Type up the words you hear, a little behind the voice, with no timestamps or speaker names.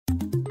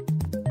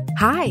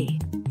Hi,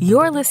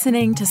 you're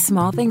listening to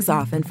Small Things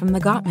Often from the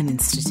Gottman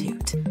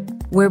Institute,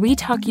 where we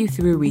talk you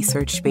through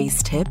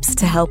research-based tips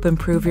to help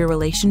improve your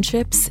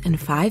relationships in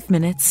 5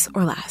 minutes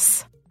or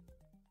less.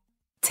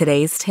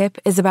 Today's tip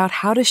is about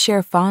how to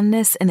share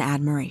fondness and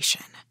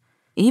admiration,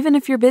 even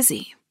if you're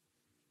busy.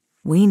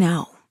 We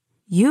know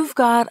you've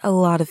got a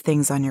lot of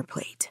things on your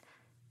plate,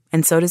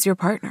 and so does your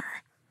partner.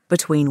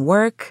 Between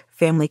work,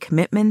 family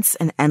commitments,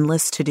 and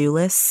endless to-do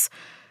lists,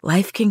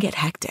 life can get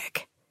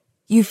hectic.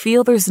 You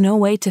feel there's no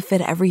way to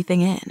fit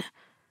everything in.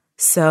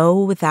 So,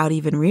 without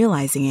even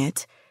realizing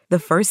it, the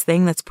first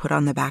thing that's put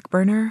on the back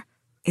burner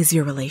is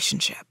your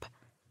relationship.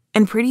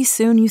 And pretty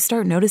soon you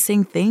start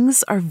noticing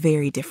things are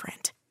very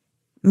different.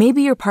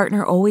 Maybe your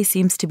partner always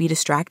seems to be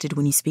distracted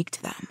when you speak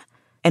to them.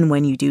 And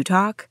when you do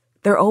talk,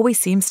 there always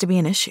seems to be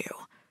an issue.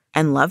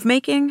 And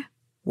lovemaking?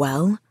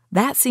 Well,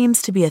 that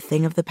seems to be a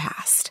thing of the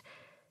past.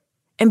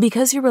 And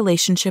because your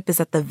relationship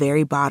is at the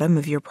very bottom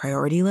of your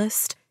priority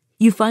list,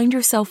 you find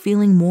yourself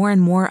feeling more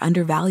and more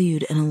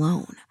undervalued and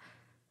alone.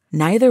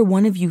 Neither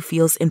one of you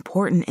feels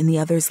important in the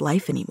other's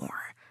life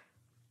anymore.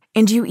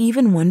 And you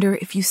even wonder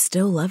if you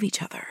still love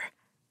each other.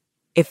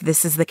 If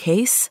this is the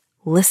case,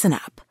 listen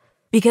up,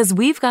 because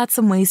we've got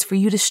some ways for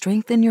you to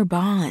strengthen your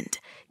bond,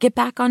 get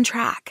back on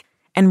track,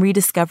 and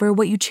rediscover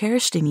what you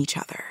cherished in each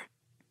other.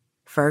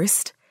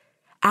 First,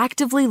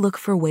 actively look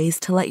for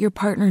ways to let your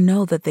partner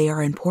know that they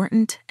are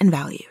important and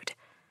valued.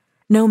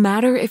 No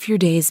matter if your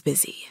day is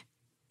busy,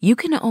 you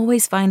can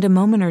always find a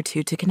moment or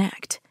two to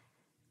connect.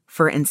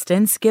 For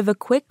instance, give a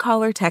quick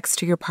call or text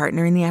to your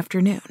partner in the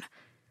afternoon,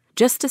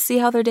 just to see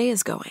how their day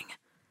is going.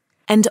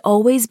 And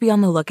always be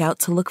on the lookout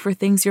to look for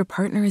things your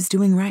partner is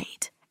doing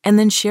right, and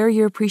then share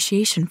your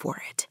appreciation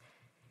for it.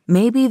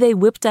 Maybe they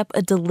whipped up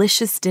a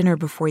delicious dinner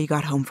before you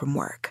got home from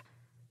work.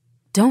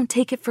 Don't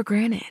take it for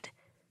granted.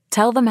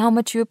 Tell them how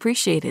much you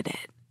appreciated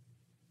it.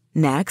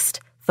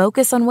 Next,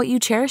 focus on what you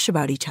cherish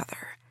about each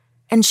other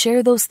and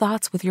share those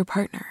thoughts with your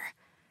partner.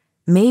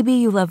 Maybe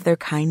you love their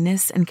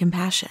kindness and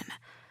compassion,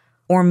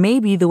 or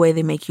maybe the way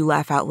they make you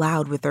laugh out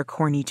loud with their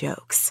corny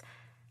jokes.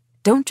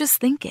 Don't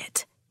just think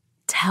it.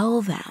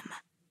 Tell them.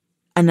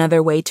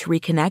 Another way to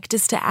reconnect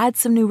is to add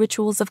some new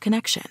rituals of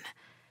connection.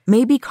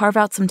 Maybe carve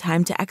out some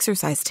time to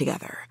exercise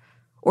together,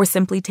 or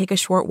simply take a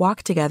short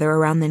walk together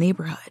around the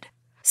neighborhood.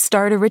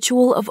 Start a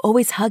ritual of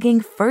always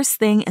hugging first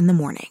thing in the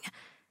morning,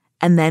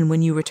 and then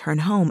when you return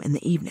home in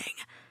the evening.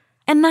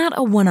 And not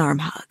a one-arm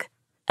hug,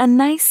 a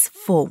nice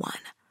full one.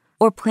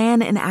 Or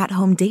plan an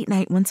at-home date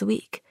night once a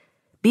week.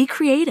 Be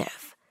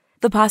creative.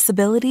 The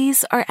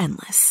possibilities are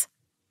endless.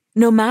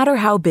 No matter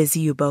how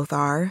busy you both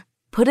are,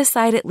 put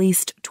aside at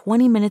least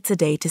 20 minutes a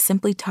day to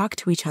simply talk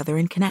to each other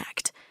and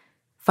connect.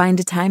 Find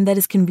a time that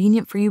is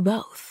convenient for you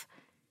both.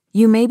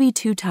 You may be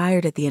too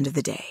tired at the end of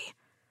the day,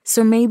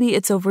 so maybe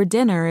it's over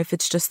dinner if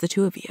it's just the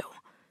two of you.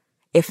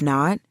 If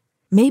not,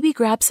 maybe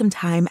grab some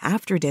time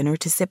after dinner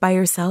to sit by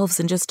yourselves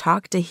and just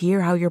talk to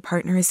hear how your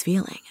partner is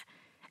feeling.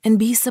 And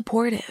be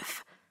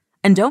supportive.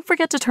 And don't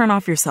forget to turn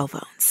off your cell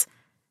phones.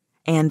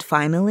 And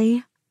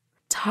finally,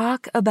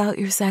 talk about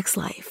your sex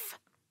life.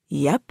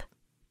 Yep.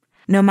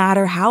 No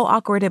matter how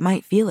awkward it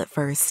might feel at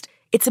first,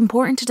 it's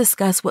important to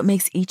discuss what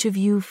makes each of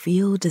you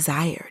feel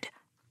desired.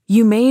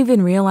 You may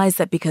even realize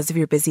that because of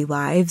your busy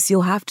lives,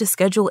 you'll have to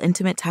schedule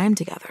intimate time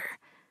together.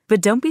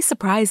 But don't be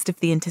surprised if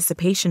the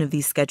anticipation of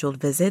these scheduled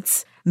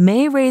visits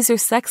may raise your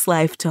sex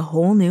life to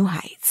whole new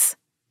heights.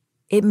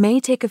 It may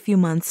take a few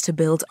months to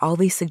build all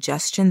these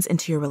suggestions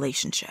into your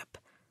relationship.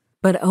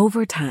 But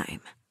over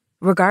time,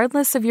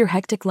 regardless of your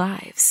hectic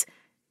lives,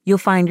 you'll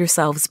find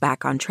yourselves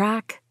back on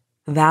track,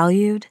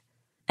 valued,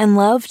 and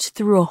loved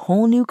through a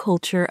whole new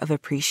culture of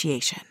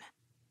appreciation.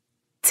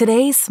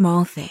 Today's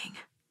small thing.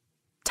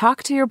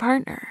 Talk to your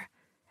partner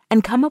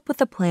and come up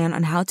with a plan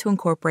on how to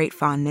incorporate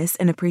fondness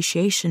and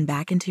appreciation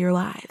back into your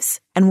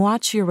lives and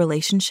watch your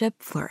relationship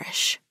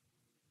flourish.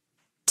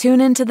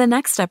 Tune in to the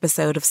next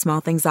episode of Small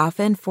Things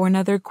Often for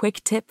another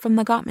quick tip from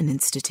the Gottman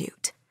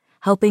Institute,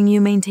 helping you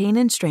maintain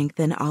and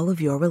strengthen all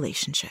of your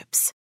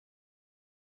relationships.